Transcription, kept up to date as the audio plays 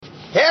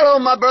Hello,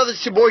 my brothers.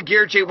 It's your boy,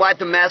 Garrett J. White,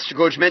 the Master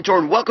Coach Mentor,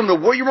 and welcome to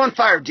Warrior on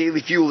Fire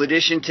Daily Fuel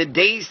Edition.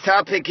 Today's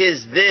topic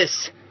is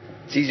this.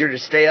 It's easier to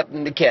stay up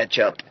than to catch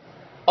up.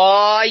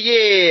 Aw,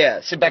 yeah.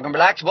 Sit back and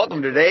relax.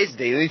 Welcome to today's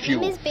Daily Fuel.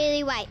 My name is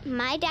Bailey White.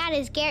 My dad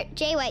is Garrett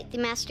J. White, the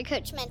Master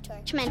Coach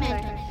Mentor.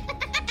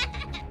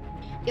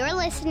 You're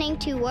listening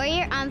to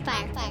Warrior on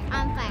Fire.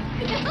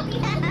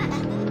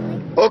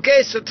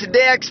 Okay, so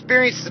today I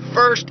experienced the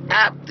first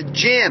at the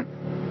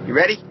gym. You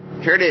ready?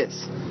 Here it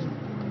is.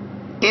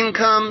 In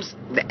comes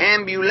the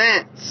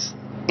ambulance.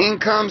 In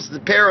comes the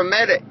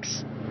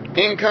paramedics.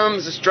 In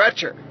comes the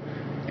stretcher.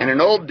 And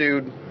an old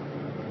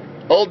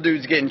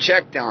dude's getting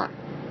checked on.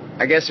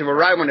 I guess they were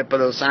right when they put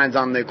those signs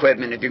on the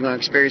equipment. If you're going to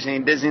experience any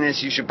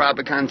dizziness, you should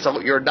probably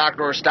consult your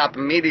doctor or stop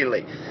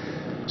immediately.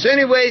 So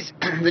anyways,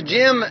 the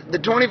gym, the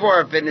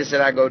 24-hour fitness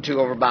that I go to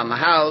over by my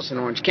house in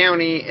Orange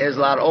County is a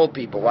lot of old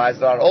people. Why is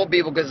it a lot of old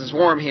people? Because it's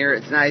warm here.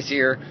 It's nice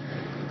here.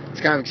 It's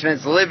kind of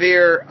expensive to live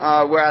here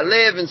where I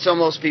live, and so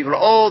most people are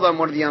old. I'm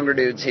one of the younger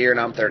dudes here, and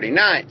I'm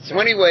 39. So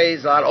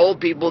anyways, a lot of old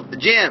people at the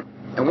gym.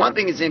 And one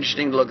thing that's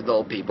interesting to look at the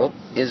old people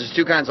is there's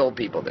two kinds of old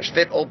people. There's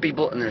fit old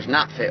people, and there's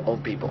not fit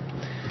old people.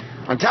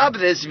 On top of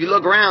this, if you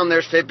look around,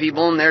 there's fit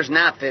people, and there's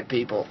not fit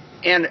people.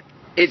 And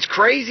it's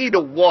crazy to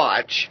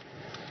watch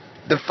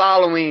the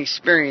following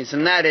experience,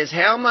 and that is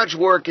how much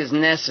work is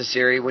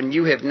necessary when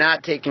you have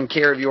not taken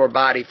care of your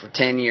body for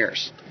 10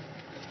 years.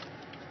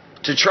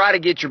 To try to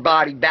get your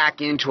body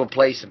back into a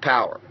place of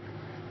power.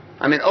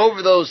 I mean,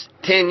 over those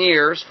 10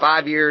 years,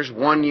 5 years,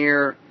 1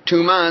 year,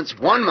 2 months,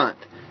 1 month,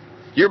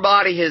 your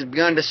body has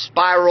begun to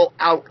spiral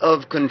out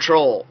of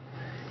control.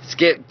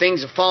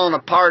 Things are falling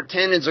apart,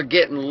 tendons are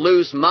getting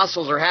loose,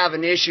 muscles are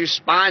having issues,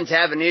 spine's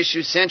having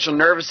issues, central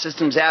nervous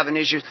system's having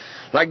issues.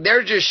 Like,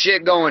 there's just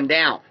shit going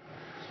down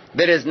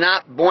that is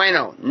not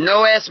bueno.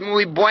 No es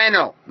muy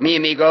bueno, mi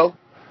amigo.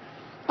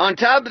 On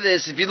top of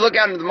this, if you look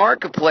out into the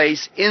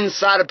marketplace,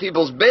 inside of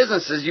people's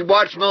businesses, you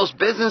watch most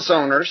business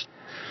owners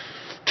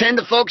tend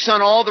to focus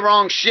on all the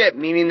wrong shit,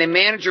 meaning they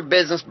manage your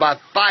business by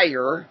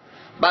fire,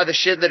 by the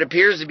shit that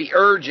appears to be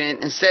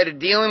urgent, instead of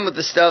dealing with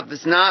the stuff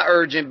that's not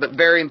urgent but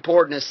very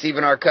important, as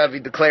Stephen R.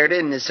 Covey declared it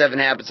in his 7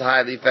 Habits of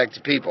Highly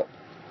Effective People.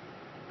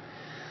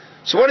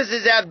 So what does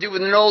this have to do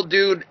with an old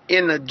dude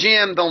in the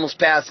gym almost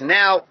passing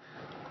out?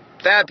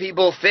 Fat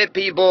people, fit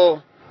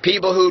people,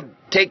 people who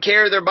take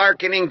care of their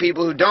marketing,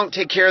 people who don't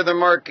take care of their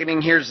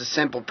marketing. Here's a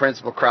simple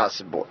principle across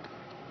the board.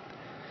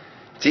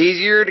 It's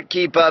easier to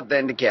keep up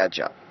than to catch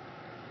up.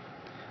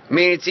 I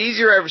mean, it's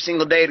easier every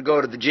single day to go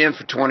to the gym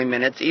for 20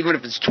 minutes, even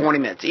if it's 20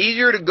 minutes.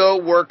 Easier to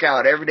go work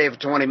out every day for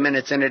 20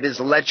 minutes than it is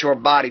to let your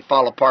body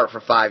fall apart for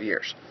 5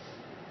 years.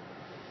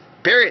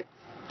 Period.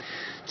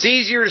 It's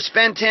easier to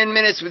spend 10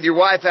 minutes with your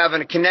wife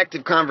having a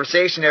connective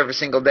conversation every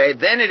single day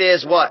than it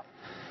is what?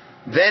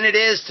 Than it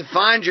is to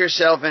find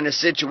yourself in a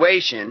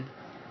situation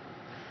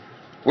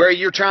where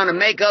you're trying to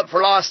make up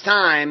for lost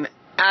time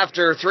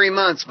after 3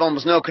 months of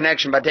almost no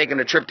connection by taking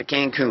a trip to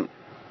Cancun.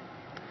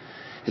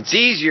 It's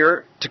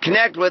easier to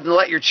connect with and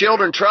let your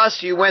children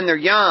trust you when they're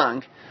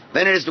young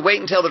than it is to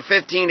wait until they're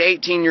 15 to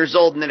 18 years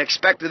old and then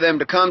expect them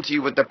to come to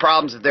you with the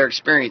problems that they're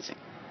experiencing.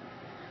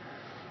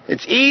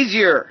 It's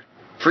easier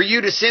for you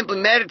to simply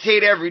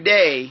meditate every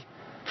day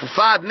for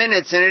 5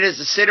 minutes than it is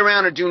to sit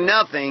around and do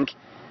nothing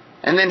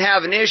and then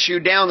have an issue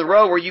down the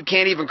road where you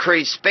can't even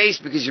create space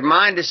because your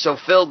mind is so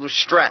filled with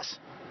stress.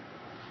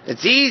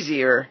 It's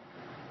easier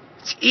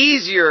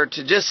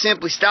to just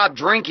simply stop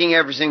drinking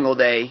every single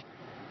day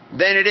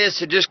than it is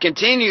to just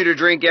continue to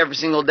drink every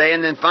single day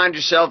and then find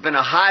yourself in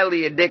a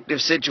highly addictive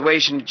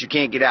situation that you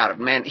can't get out of.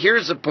 Man,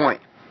 here's the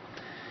point.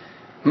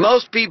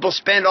 Most people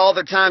spend all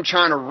their time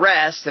trying to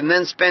rest and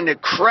then spend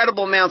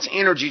incredible amounts of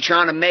energy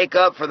trying to make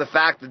up for the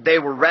fact that they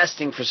were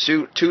resting for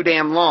too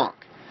damn long.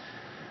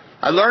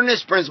 I learned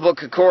this principle at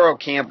Kokoro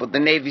Camp with the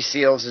Navy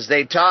SEALs as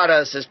they taught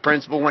us this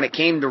principle when it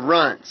came to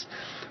runs.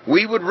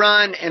 We would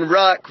run and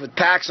ruck with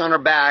packs on our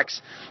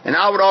backs, and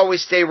I would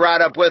always stay right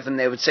up with them.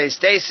 They would say,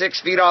 stay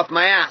 6 feet off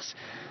my ass.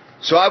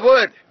 So I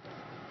would.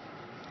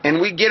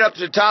 And we'd get up to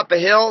the top of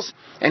hills,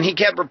 and he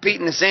kept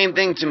repeating the same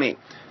thing to me.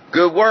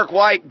 Good work,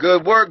 White.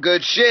 Good work.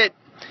 Good shit.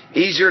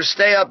 Easier to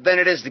stay up than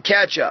it is to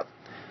catch up.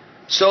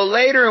 So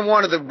later in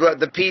one of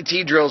the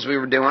PT drills we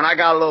were doing, I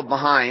got a little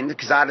behind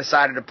because I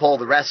decided to pull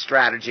the rest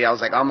strategy. I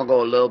was like, I'm going to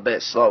go a little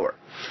bit slower.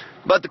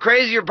 But the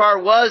crazier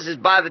part is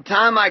by the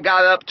time I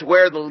got up to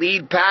where the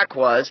lead pack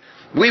was,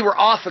 we were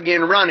off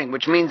again running,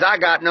 which means I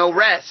got no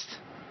rest.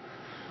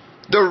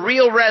 The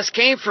real rest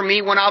came for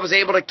me when I was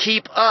able to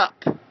keep up.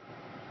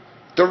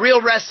 The real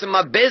rest of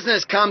my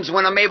business comes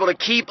when I'm able to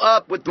keep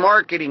up with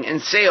marketing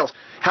and sales.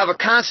 Have a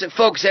constant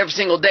focus every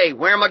single day.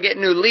 Where am I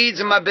getting new leads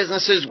in my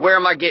businesses? Where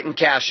am I getting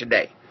cash a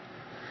day?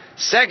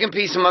 Second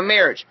piece of my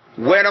marriage.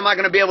 What am I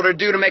going to be able to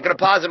do to make a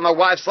deposit in my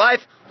wife's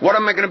life? What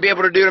am I going to be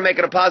able to do to make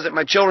a deposit in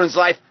my children's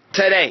life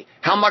today?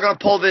 How am I going to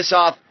pull this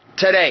off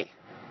today?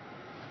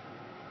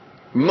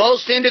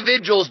 Most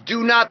individuals do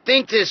not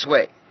think this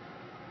way.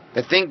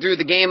 They think through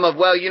the game of,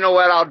 well, you know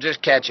what, I'll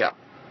just catch up.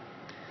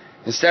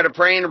 Instead of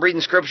praying and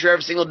reading scripture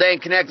every single day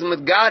and connecting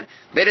with God,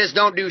 they just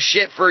don't do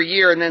shit for a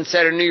year and then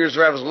set a New Year's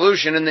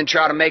resolution and then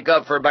try to make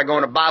up for it by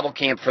going to Bible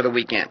camp for the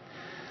weekend.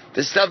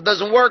 This stuff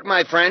doesn't work,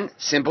 my friend.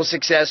 Simple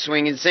success,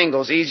 swinging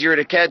singles. Easier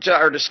to catch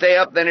up or to stay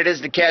up than it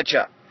is to catch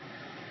up.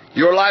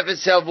 Your life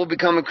itself will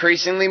become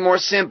increasingly more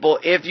simple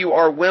if you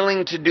are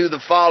willing to do the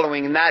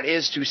following, and that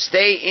is to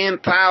stay in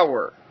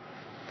power.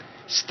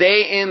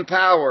 Stay in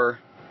power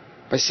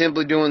by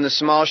simply doing the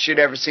small shit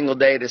every single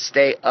day to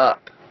stay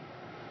up.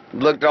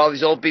 Looked at all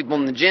these old people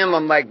in the gym,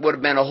 I'm like, would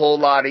have been a whole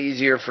lot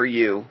easier for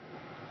you.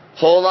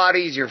 Whole lot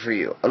easier for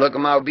you. I look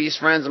at my obese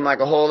friends, I'm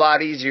like, a whole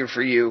lot easier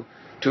for you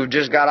to have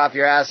just got off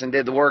your ass and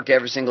did the work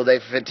every single day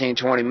for 15,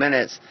 20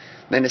 minutes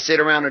than to sit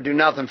around and do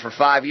nothing for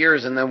 5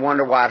 years and then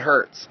wonder why it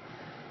hurts.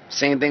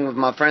 Same thing with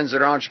my friends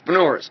that are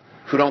entrepreneurs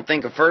who don't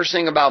think a first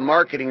thing about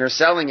marketing or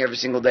selling every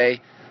single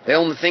day. They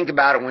only think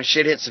about it when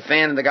shit hits the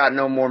fan and they got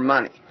no more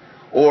money.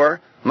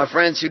 Or my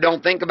friends who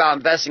don't think about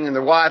investing in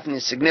their wife and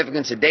the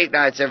significance of date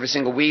nights every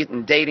single week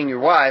and dating your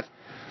wife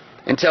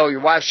until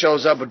your wife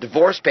shows up with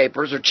divorce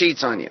papers or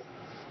cheats on you.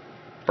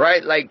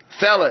 Right? Like,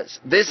 fellas,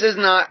 this is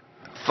not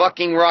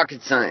fucking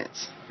rocket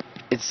science.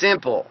 It's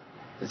simple.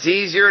 It's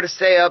easier to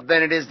stay up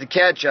than it is to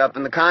catch up,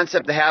 and the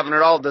concept of having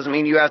it all doesn't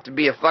mean you have to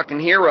be a fucking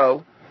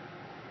hero.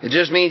 It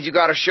just means you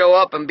got to show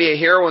up and be a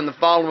hero in the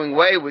following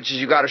way, which is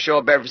you got to show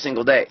up every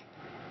single day.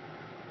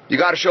 You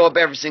got to show up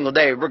every single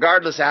day,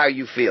 regardless of how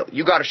you feel.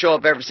 You got to show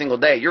up every single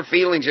day. Your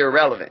feelings are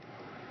irrelevant.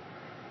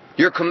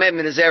 Your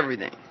commitment is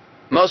everything.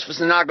 Most of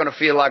us are not going to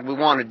feel like we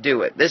want to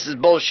do it. This is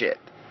bullshit.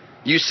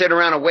 You sit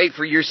around and wait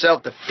for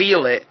yourself to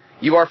feel it,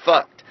 you are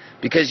fucked.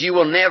 Because you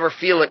will never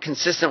feel it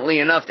consistently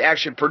enough to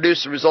actually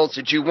produce the results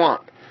that you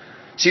want.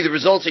 See, the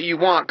results that you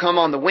want come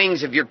on the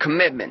wings of your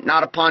commitment,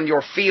 not upon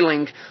your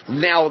feeling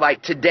now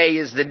like today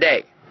is the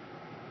day.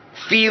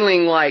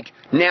 Feeling like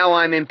now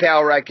I'm in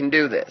power, I can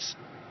do this.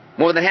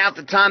 More than half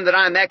the time that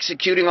I'm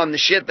executing on the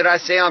shit that I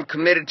say I'm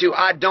committed to,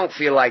 I don't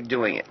feel like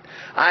doing it.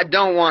 I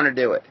don't want to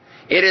do it.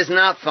 It is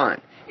not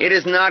fun. It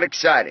is not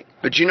exciting.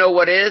 But you know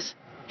what is?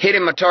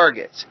 Hitting my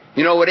targets.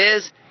 You know what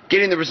is?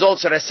 Getting the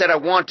results that I said I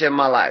want in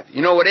my life.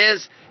 You know what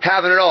is?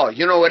 Having it all.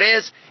 You know what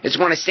is? It's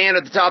when I stand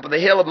at the top of the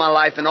hill of my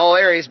life in all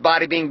areas,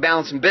 body, being,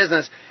 balance, and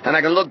business, and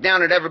I can look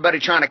down at everybody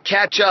trying to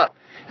catch up.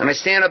 And I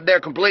stand up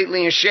there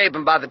completely in shape,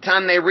 and by the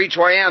time they reach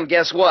where I am,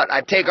 guess what? I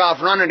take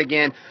off running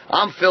again.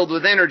 I'm filled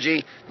with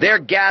energy. They're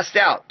gassed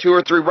out. 2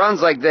 or 3 runs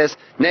like this.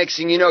 Next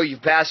thing you know,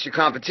 you've passed your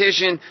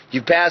competition.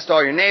 You've passed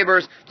all your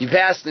neighbors. You've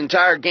passed the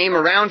entire game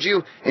around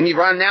you. And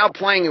you're now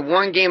playing in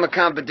one game of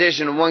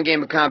competition and one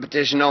game of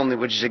competition only,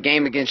 which is a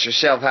game against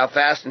yourself. How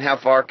fast and how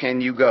far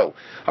can you go?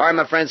 All right,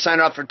 my friends,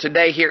 sign off for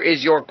today. Here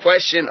is your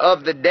question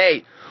of the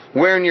day.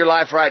 Where in your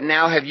life right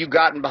now have you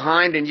gotten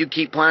behind and you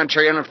keep playing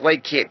trying to play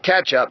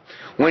catch up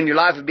when your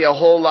life would be a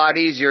whole lot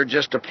easier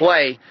just to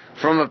play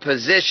from a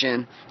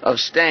position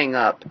of staying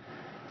up?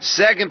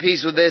 Second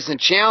piece with this and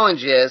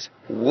challenge is,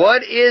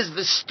 what is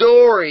the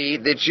story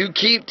that you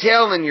keep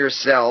telling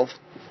yourself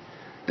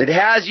that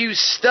has you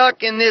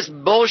stuck in this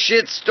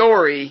bullshit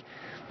story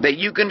that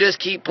you can just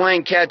keep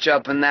playing catch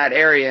up in that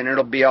area and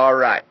it'll be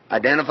alright?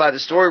 Identify the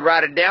story,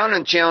 write it down,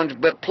 and challenge.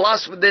 But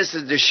plus with this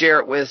is to share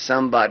it with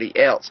somebody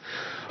else.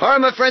 Alright,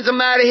 my friends,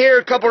 I'm out of here.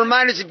 A couple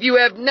reminders. If you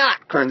have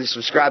not currently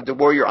subscribed to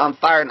Warrior on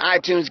Fire on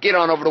iTunes, get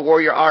on over to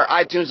Warrior R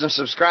iTunes and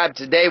subscribe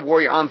today.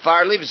 Warrior on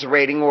Fire. Leave us a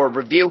rating or a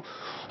review.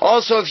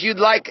 Also, if you'd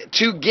like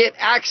to get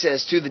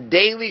access to the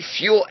daily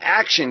fuel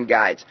action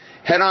guides,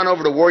 head on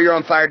over to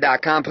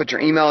warrioronfire.com, put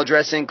your email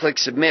address in, click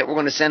submit. We're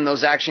going to send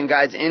those action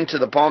guides into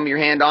the palm of your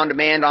hand on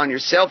demand on your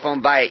cell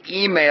phone via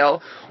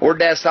email or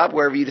desktop,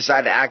 wherever you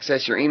decide to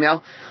access your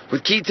email,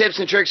 with key tips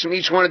and tricks from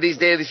each one of these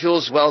daily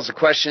fuels, as well as a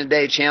question of the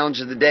day,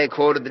 challenge of the day,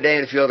 quote of the day,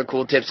 and a few other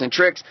cool tips and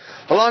tricks.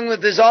 Along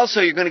with this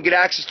also, you're going to get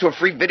access to a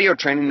free video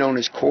training known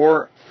as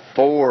Core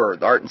 4,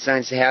 the art and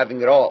science of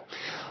having it all.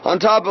 On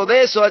top of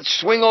this, let's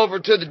swing over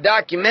to the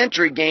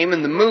documentary game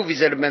and the movies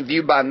that have been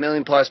viewed by 1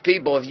 million plus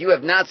people. If you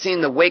have not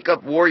seen the Wake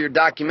Up Warrior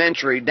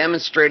documentary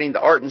demonstrating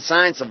the art and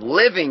science of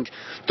living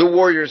the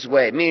warrior's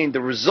way, meaning the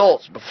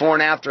results before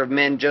and after of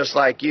men just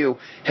like you,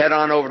 head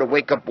on over to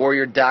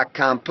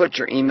wakeupwarrior.com, put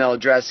your email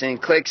address in,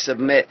 click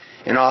submit,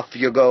 and off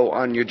you go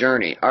on your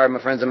journey. All right,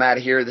 my friends, I'm out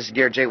of here. This is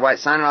Garrett J. White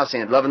signing off,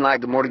 saying love and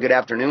light, good morning, good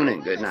afternoon,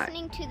 and good night.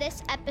 Listening to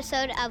this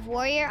episode of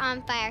Warrior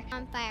on Fire.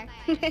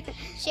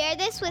 Share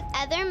this with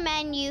other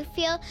men you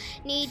feel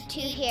need to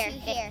hear.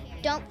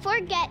 Don't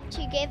forget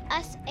to give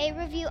us a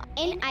review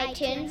in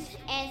iTunes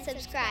and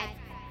subscribe.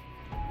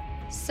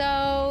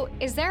 So,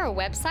 is there a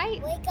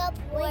website? Wake up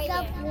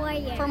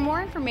Warrior. For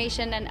more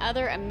information and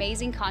other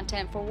amazing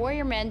content for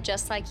warrior men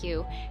just like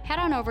you, head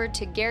on over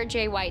to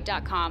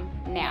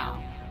GarrettJWhite.com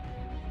now.